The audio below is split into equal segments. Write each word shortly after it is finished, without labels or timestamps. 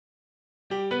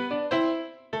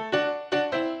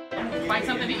Find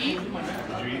something to eat? Put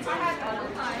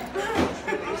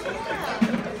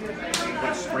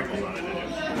sprinkles on it,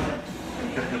 didn't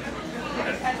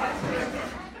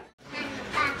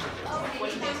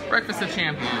you? Breakfast of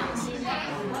champions.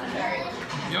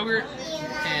 Yogurt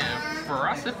and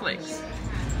frosted flakes.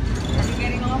 Are you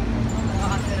getting off?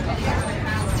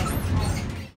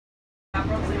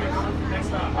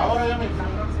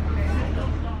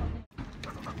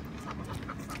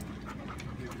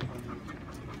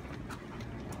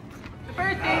 The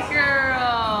birthday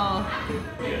girl!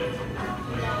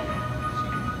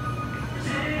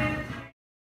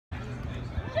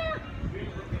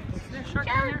 Is there a shark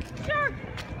down there? Shark!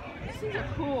 These are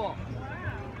cool.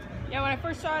 Yeah, when I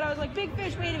first saw it, I was like, big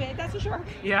fish, wait a minute, that's a shark.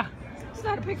 Yeah. It's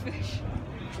not a big fish.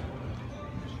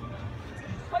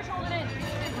 Push, hold it in.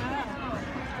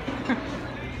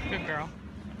 Good girl.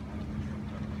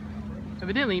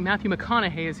 Evidently, Matthew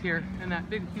McConaughey is here in that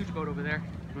big, huge boat over there.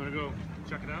 You want to go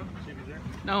check it out? See if he's there?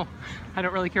 No, I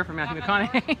don't really care for Matthew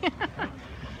McConaughey.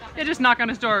 Yeah, just knock on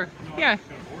his door. Yeah,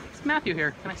 it's Matthew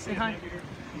here. Can I say hi?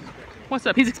 What's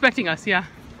up? He's expecting us, yeah.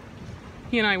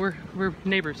 He and I, we're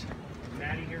neighbors.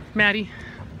 Maddie here. Maddie.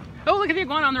 Oh, look at the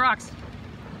iguana on the rocks.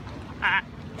 Ah.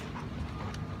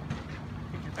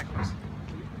 Get that close.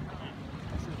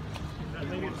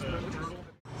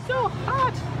 So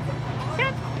hot.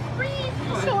 Can't breathe.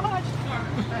 It's so hot.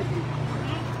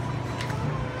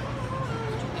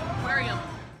 Aquarium.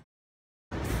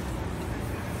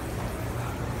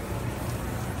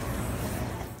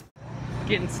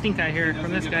 Getting stink eye here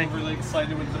from this guy. Overly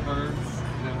excited with the birds.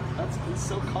 You know, it's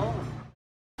so calm.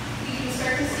 You can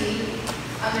start to see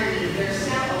underneath their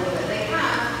snout a little bit. They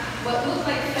have what look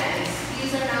like fangs.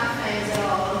 These are not fangs at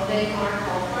all. They are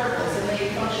called barbels, and they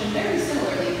function very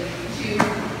similarly to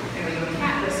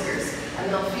cat whiskers. And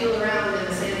they'll feel around in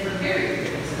the sand for very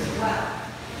reasons as well.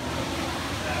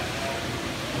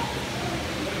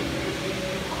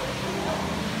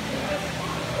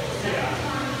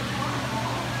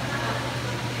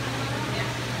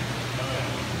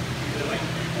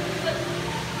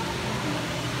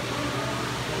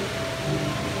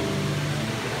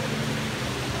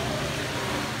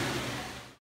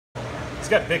 He's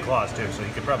got big claws too, so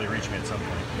he could probably reach me at some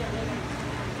point.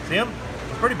 See him?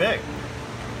 He's pretty big.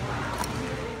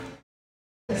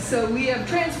 So we have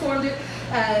transformed it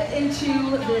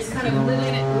into this kind of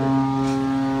living.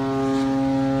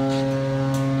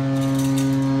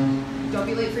 Don't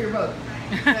be late for your boat.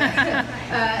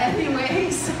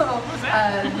 Anyway, so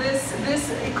this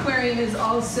aquarium is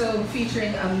also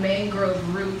featuring a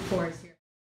mangrove root forest here.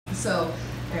 So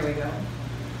there we go.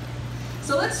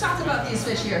 So let's talk about these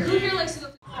fish here. Who here likes to go?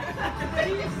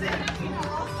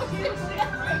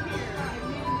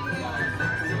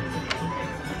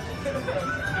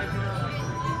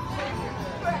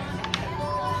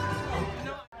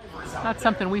 Not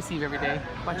something we see every day.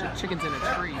 A bunch of chickens in a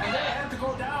tree.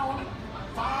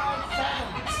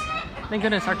 Thank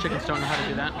goodness our chickens don't know how to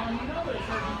do that.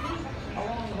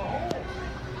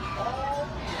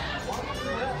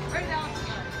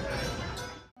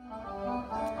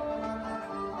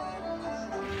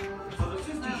 For the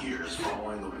 50 years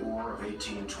following the War of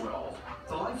 1812,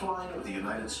 the lifeline of the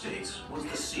United States was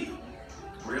the sea.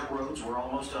 Railroads were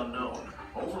almost unknown.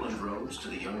 Overland roads to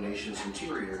the young nation's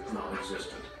interior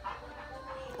non-existent.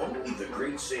 Only the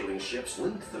great sailing ships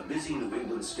linked the busy New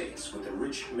England states with the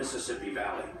rich Mississippi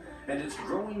Valley and its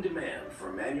growing demand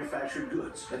for manufactured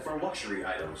goods and for luxury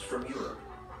items from Europe.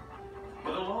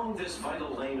 But along this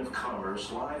vital lane of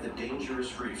commerce lie the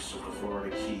dangerous reefs of the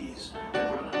Florida Keys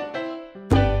that run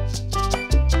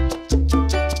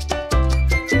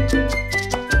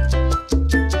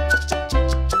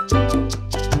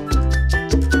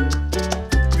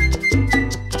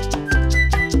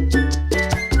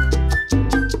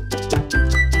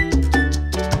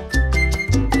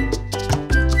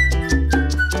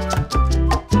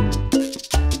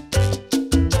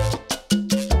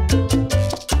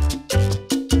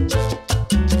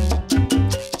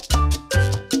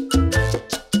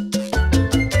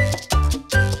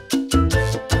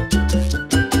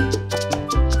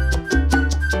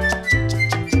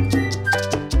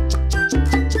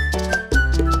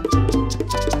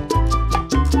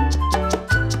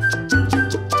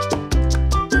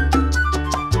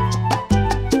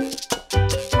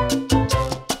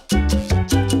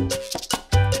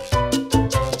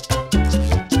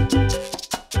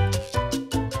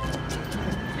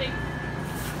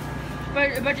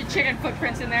A bunch of chicken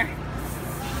footprints in there.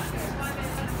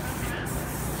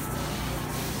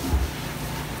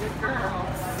 Good girl.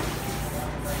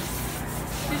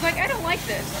 She's like, I don't like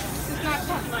this. This is not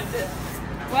fun. Like this.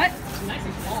 What? It's nice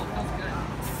and small. It smells good.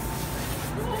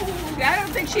 I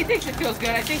don't think she thinks it feels good.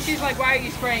 I think she's like, why are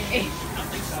you spraying me? I don't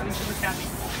think so. I think she looks happy.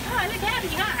 Oh, I look happy,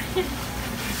 huh?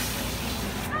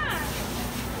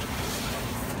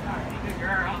 Good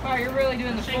girl. Oh, you're really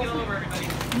doing the Shake it all full. over everybody.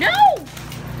 No!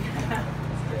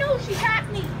 No, she got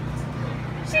me.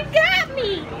 She got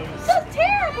me. So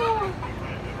terrible.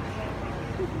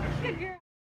 Good girl.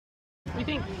 What do you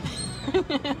think?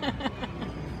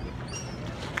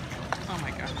 Oh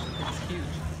my gosh, it's huge.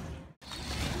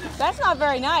 That's not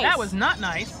very nice. That was not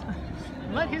nice.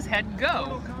 Let his head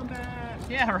go.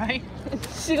 Yeah, right?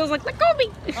 She goes like, let go of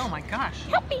me. Oh my gosh.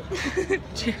 Help me.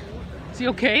 Is he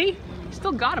okay?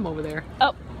 Still got him over there.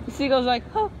 Oh, the seagull's like,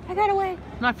 oh, I got away.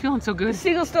 I'm not feeling so The good.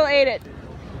 seagull still ate it.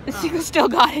 The seagull still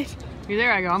got it.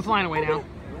 There I go. I'm flying away now.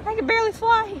 I can barely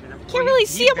fly. Can't really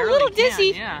see. I'm a little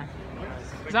dizzy. Yeah.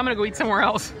 Because I'm going to go eat somewhere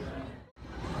else.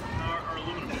 Our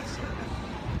aluminum is.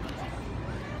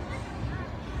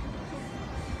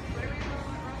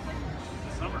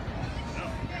 Summer. No.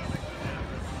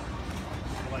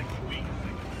 Like a week, I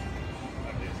think.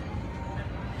 5 days.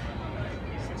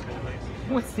 6 whole days.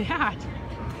 What's that?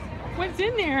 What's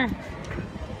in there?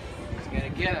 He's gonna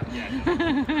get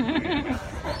him.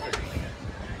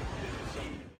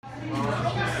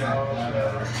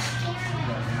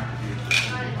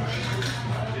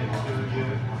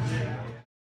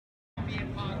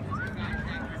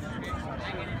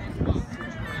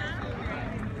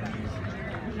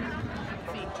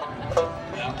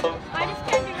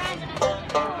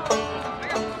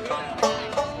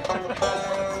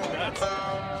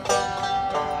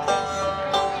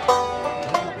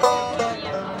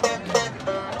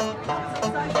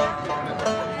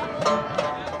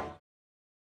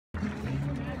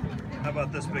 How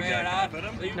about this big Man, guy? Can I put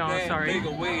him? he's No, damn sorry. big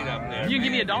a weight up there. You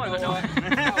give me $1, know but no. what? I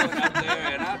went up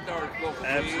there and I started smoking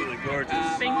Absolutely weed.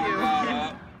 gorgeous. Thank you.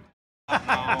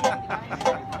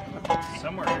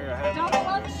 Somewhere here I have.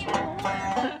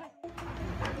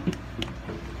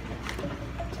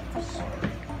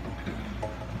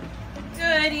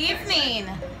 Good evening.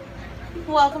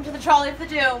 Welcome to the Trolley of the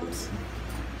Doomed.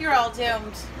 You're all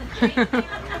doomed. I've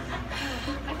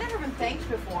never been thanked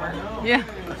before. Yeah.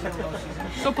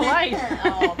 So polite.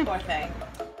 Oh, poor thing.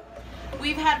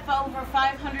 We've had over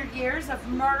 500 years of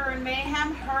murder and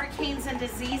mayhem, hurricanes and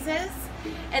diseases,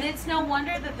 and it's no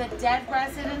wonder that the dead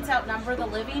residents outnumber the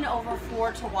living over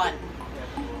 4 to 1.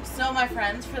 So, my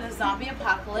friends, for the zombie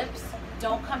apocalypse,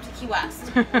 don't come to Key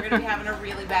West. We're going to be having a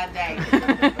really bad day.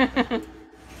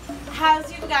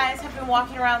 As you guys have been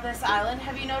walking around this island,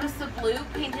 have you noticed the blue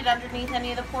painted underneath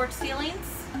any of the porch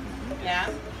ceilings? Yeah.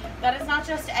 That is not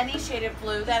just any shade of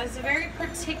blue. That is a very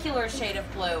particular shade of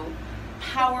blue.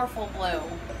 Powerful blue.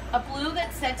 A blue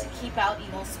that's said to keep out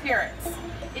evil spirits.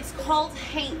 It's called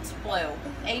haint blue.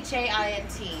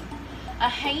 H-A-I-N-T. A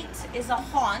haint is a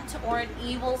haunt or an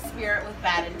evil spirit with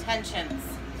bad intentions.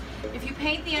 If you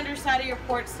paint the underside of your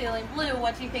porch ceiling blue,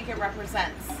 what do you think it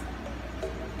represents?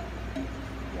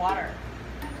 Water.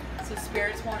 So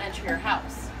spirits won't enter your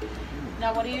house.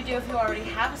 Now what do you do if you already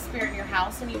have a spirit in your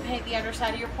house and you paint the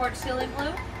underside of your porch ceiling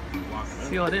blue?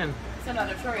 Seal it in. It's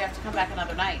another tour. You have to come back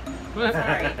another night.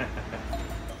 Sorry.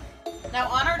 Now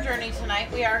on our journey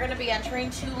tonight, we are going to be entering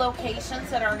 2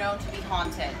 locations that are known to be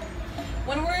haunted.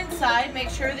 When we're inside, make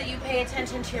sure that you pay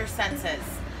attention to your senses.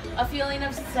 A feeling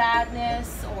of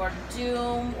sadness or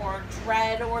doom or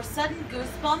dread or sudden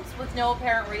goosebumps with no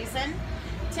apparent reason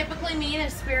typically mean a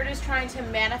spirit is trying to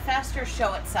manifest or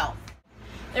show itself.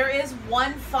 There is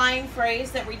one fine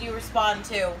phrase that we do respond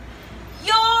to.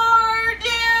 You're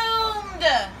doomed!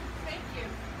 Thank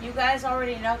you. You guys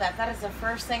already know that. That is the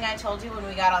first thing I told you when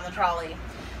we got on the trolley.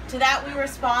 To that we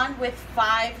respond with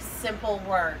 5 simple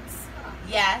words.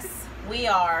 Yes, we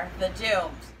are the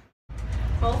doomed.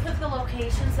 Both of the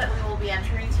locations that we will be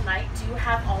entering tonight do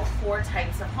have all 4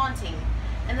 types of haunting.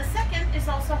 And the second is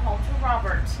also home to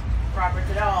Robert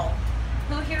Goodall.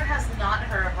 Who here has not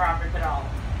heard of Robert Goodall?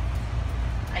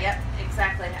 Yep,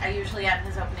 exactly. I usually am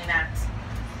his opening act.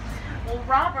 Well,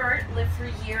 Robert lived for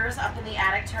years up in the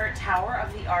attic turret tower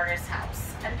of the artist's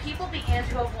house, and people began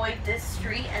to avoid this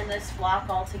street and this block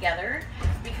altogether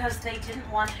because they didn't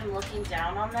want him looking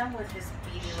down on them with his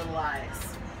beady little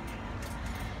eyes.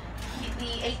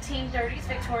 The 1830s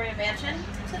Victorian mansion,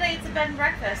 today it's a bed and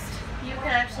breakfast. You can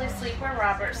actually sleep where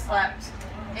Robert slept,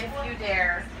 if you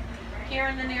dare. Here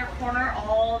in the near corner,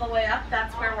 all the way up,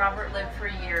 that's where Robert lived for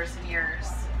years and years.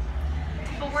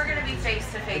 But we're going to be face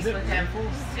to face with him.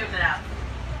 Zoom it out.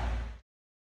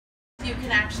 You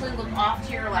can actually look off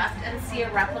to your left and see a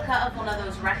replica of one of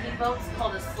those wrecking boats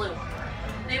called a sloop.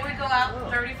 They would go out in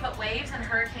 30-foot waves and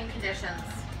hurricane conditions.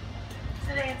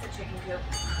 Today it's a chicken coop.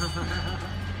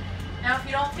 Now, if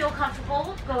you don't feel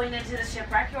comfortable going into the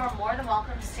shipwreck, you are more than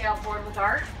welcome to stay on board with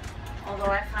Art. Although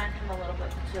I find him a little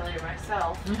bit peculiar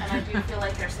myself, and I do feel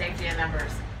like there's safety in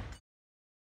numbers.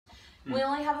 We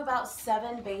only have about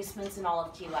 7 basements in all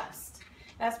of Key West.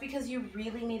 That's because you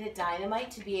really needed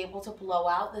dynamite to be able to blow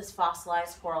out this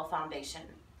fossilized coral foundation.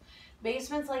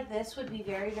 Basements like this would be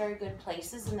very, very good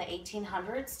places in the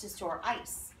 1800s to store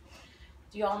ice.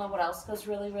 Do you all know what else goes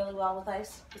really, really well with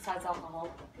ice besides alcohol?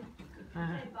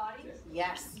 Dead bodies?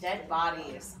 Yes, dead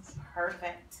bodies.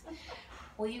 Perfect.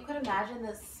 Well, you could imagine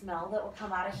the smell that would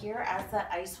come out of here as that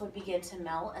ice would begin to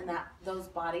melt and that those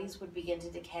bodies would begin to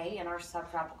decay in our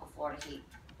subtropical Florida heat.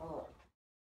 Oh.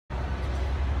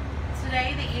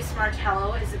 Today, the East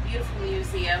Martello is a beautiful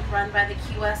museum run by the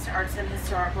Key West Arts and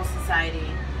Historical Society.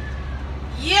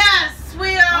 Yes,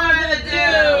 we are the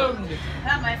doomed!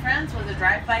 That, my friends, was a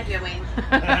drive-by doing.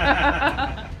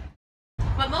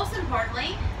 But most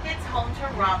importantly, it's home to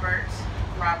Robert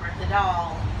the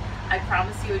doll. I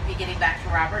promised you would be getting back to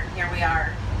Robert, and here we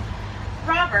are.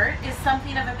 Robert is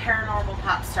something of a paranormal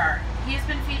pop star. He has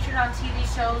been featured on TV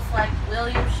shows like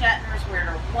William Shatner's Weird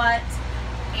or What,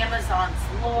 Amazon's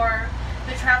Lore.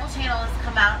 The Travel Channel has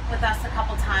come out with us a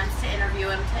couple times to interview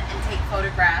him and take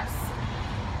photographs.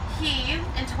 He,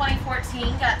 in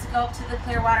 2014, got to go up to the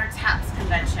Clearwater Taps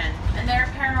Convention, and their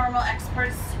paranormal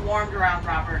experts swarmed around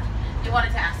Robert. They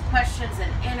wanted to ask questions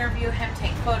and interview him,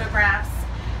 take photographs,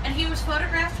 and he was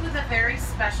photographed with a very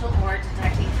special aura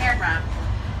detecting camera.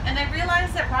 And they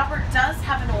realized that Robert does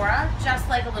have an aura, just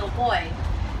like a little boy.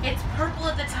 It's purple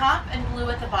at the top and blue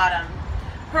at the bottom.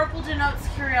 Purple denotes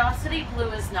curiosity,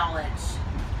 blue is knowledge.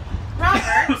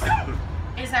 Robert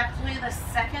is actually the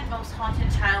 2nd most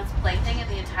haunted child's plaything in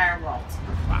the entire world.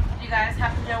 Do you guys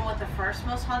happen to know what the first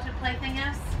most haunted plaything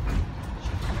is?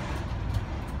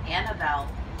 Annabelle.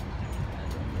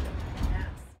 Yes.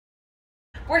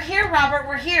 We're here, Robert,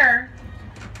 we're here.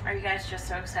 Are you guys just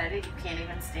so excited you can't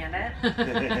even stand it?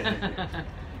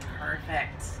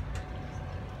 Perfect.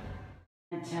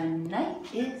 And tonight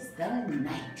is the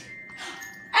night.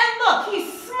 And look,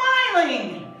 he's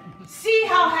smiling! See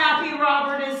how happy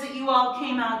Robert is that you all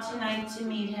came out tonight to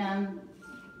meet him.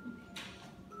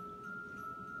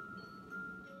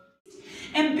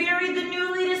 And buried the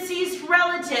newly deceased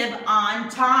relative on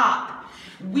top.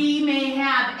 We may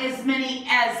have as many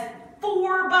as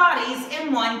 4 bodies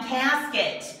in one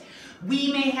casket.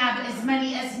 We may have as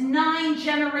many as 9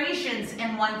 generations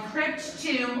in one crypt,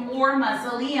 tomb, or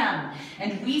mausoleum.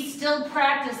 And we still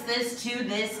practice this to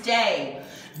this day.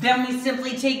 Then we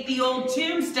simply take the old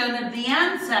tombstone of the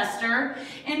ancestor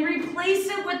and replace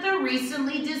it with the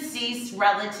recently deceased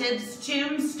relative's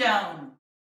tombstone.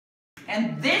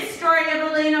 And this story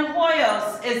of Elena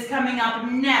Hoyos is coming up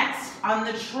next on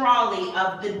the Trolley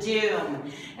of the Doom.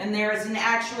 And there is an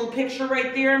actual picture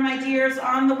right there, my dears,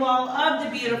 on the wall of the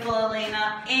beautiful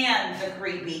Elena and the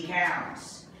creepy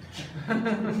Count.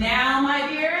 Now, my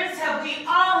dears, have we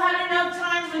all had enough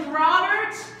time with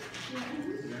Robert?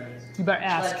 You better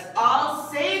ask. Let's all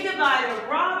say goodbye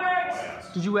to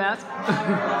Robert. Did you ask?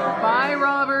 Bye,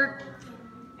 Robert.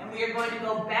 And we are going to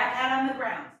go back out on the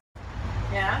grounds.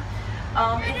 Yeah?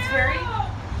 It's very...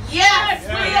 Yes,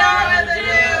 we are the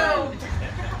doomed!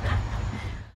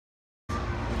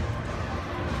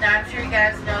 Now, I'm sure you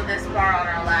guys know this bar on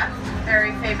our left.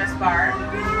 Very famous bar.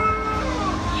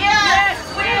 Yes,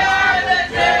 we are the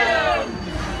doomed!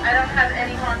 I don't have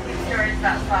any haunting stories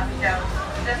about Sloppy Joe's.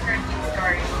 Just drinking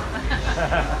stories.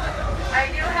 I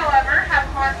do, however, have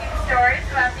haunting stories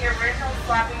about the original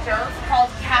Sloppy Joe's called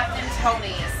Captain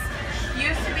Tony's.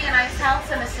 Used to be an ice house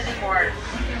and a city ward.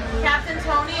 Captain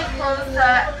Tony enclosed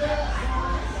the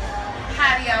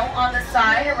patio on the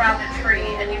side around a tree,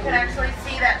 and you can actually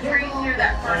see that tree through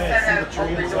that first set of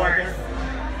open doors.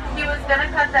 He was going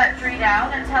to cut that tree down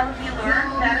until he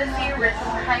learned that is the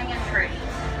original hanging tree.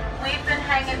 We've been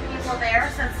hanging people there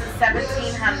since the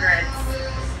 1700s.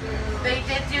 They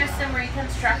did do some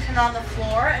reconstruction on the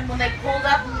floor, and when they pulled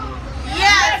up,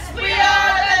 yes, we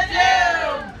are the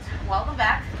doomed! Welcome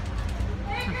back.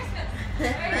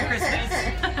 Merry Christmas.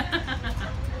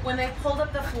 When they pulled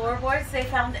up the floorboards, they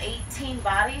found 18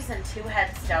 bodies and 2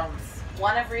 headstones.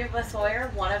 One of Reba Sawyer,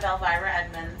 one of Elvira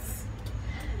Edmonds.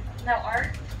 Now,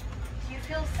 Art, do you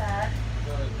feel sad?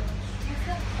 Do you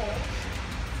feel cold?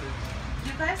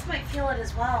 You guys might feel it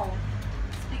as well.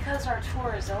 Because our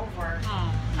tour is over.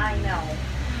 I know.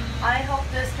 I hope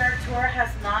this dark tour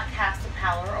has not cast a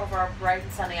pallor over our bright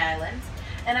and sunny island.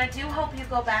 And I do hope you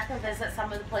go back and visit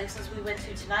some of the places we went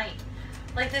to tonight.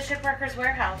 Like the Shipwrecker's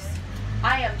Warehouse.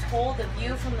 I am told the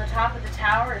view from the top of the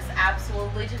tower is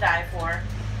absolutely to die for.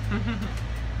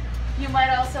 You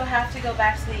might also have to go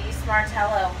back to the East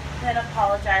Martello and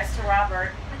apologize to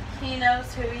Robert. He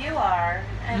knows who you are,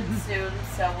 and soon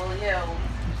so will you.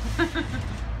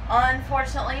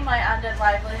 Unfortunately, my undead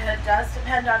livelihood does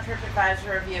depend on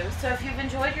TripAdvisor reviews, so if you've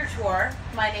enjoyed your tour,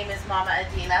 my name is Mama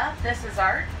Adina, this is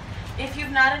Art. If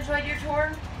you've not enjoyed your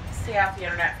tour, stay off the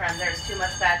internet, friend. There's too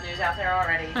much bad news out there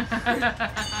already.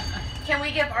 Can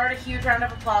we give Art a huge round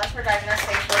of applause for driving us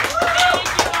safely? Thank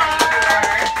you,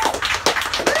 Art.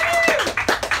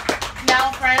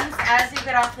 Now, friends, as you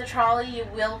get off the trolley, you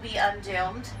will be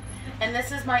undoomed. And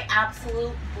this is my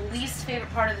absolute least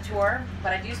favorite part of the tour,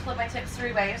 but I do split my tips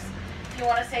 3 ways. If you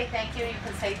want to say thank you, you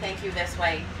can say thank you this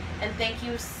way. And thank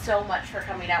you so much for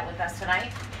coming out with us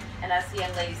tonight. And as the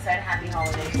young lady said, happy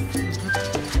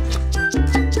holidays.